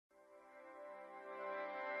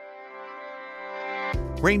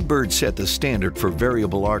RainBird set the standard for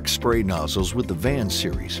variable arc spray nozzles with the Van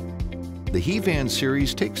series. The Van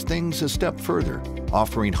series takes things a step further,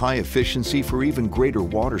 offering high efficiency for even greater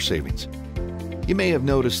water savings. You may have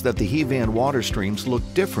noticed that the Van water streams look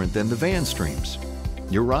different than the Van streams.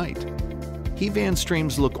 You're right. Van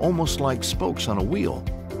streams look almost like spokes on a wheel.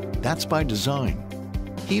 That's by design.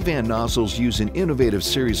 Van nozzles use an innovative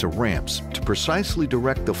series of ramps to precisely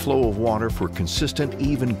direct the flow of water for consistent,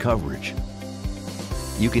 even coverage.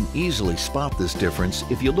 You can easily spot this difference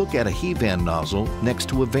if you look at a Van nozzle next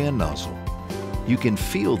to a Van nozzle. You can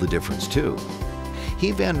feel the difference too.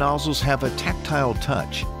 Van nozzles have a tactile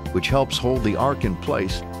touch, which helps hold the arc in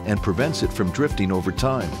place and prevents it from drifting over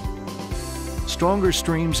time. Stronger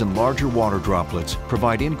streams and larger water droplets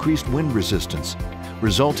provide increased wind resistance,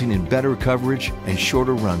 resulting in better coverage and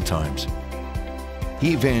shorter run times.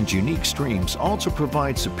 Van's unique streams also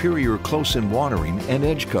provide superior close-in watering and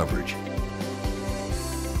edge coverage.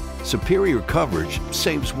 Superior coverage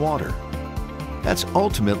saves water. That's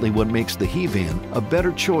ultimately what makes the Van a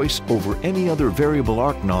better choice over any other variable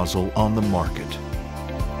arc nozzle on the market.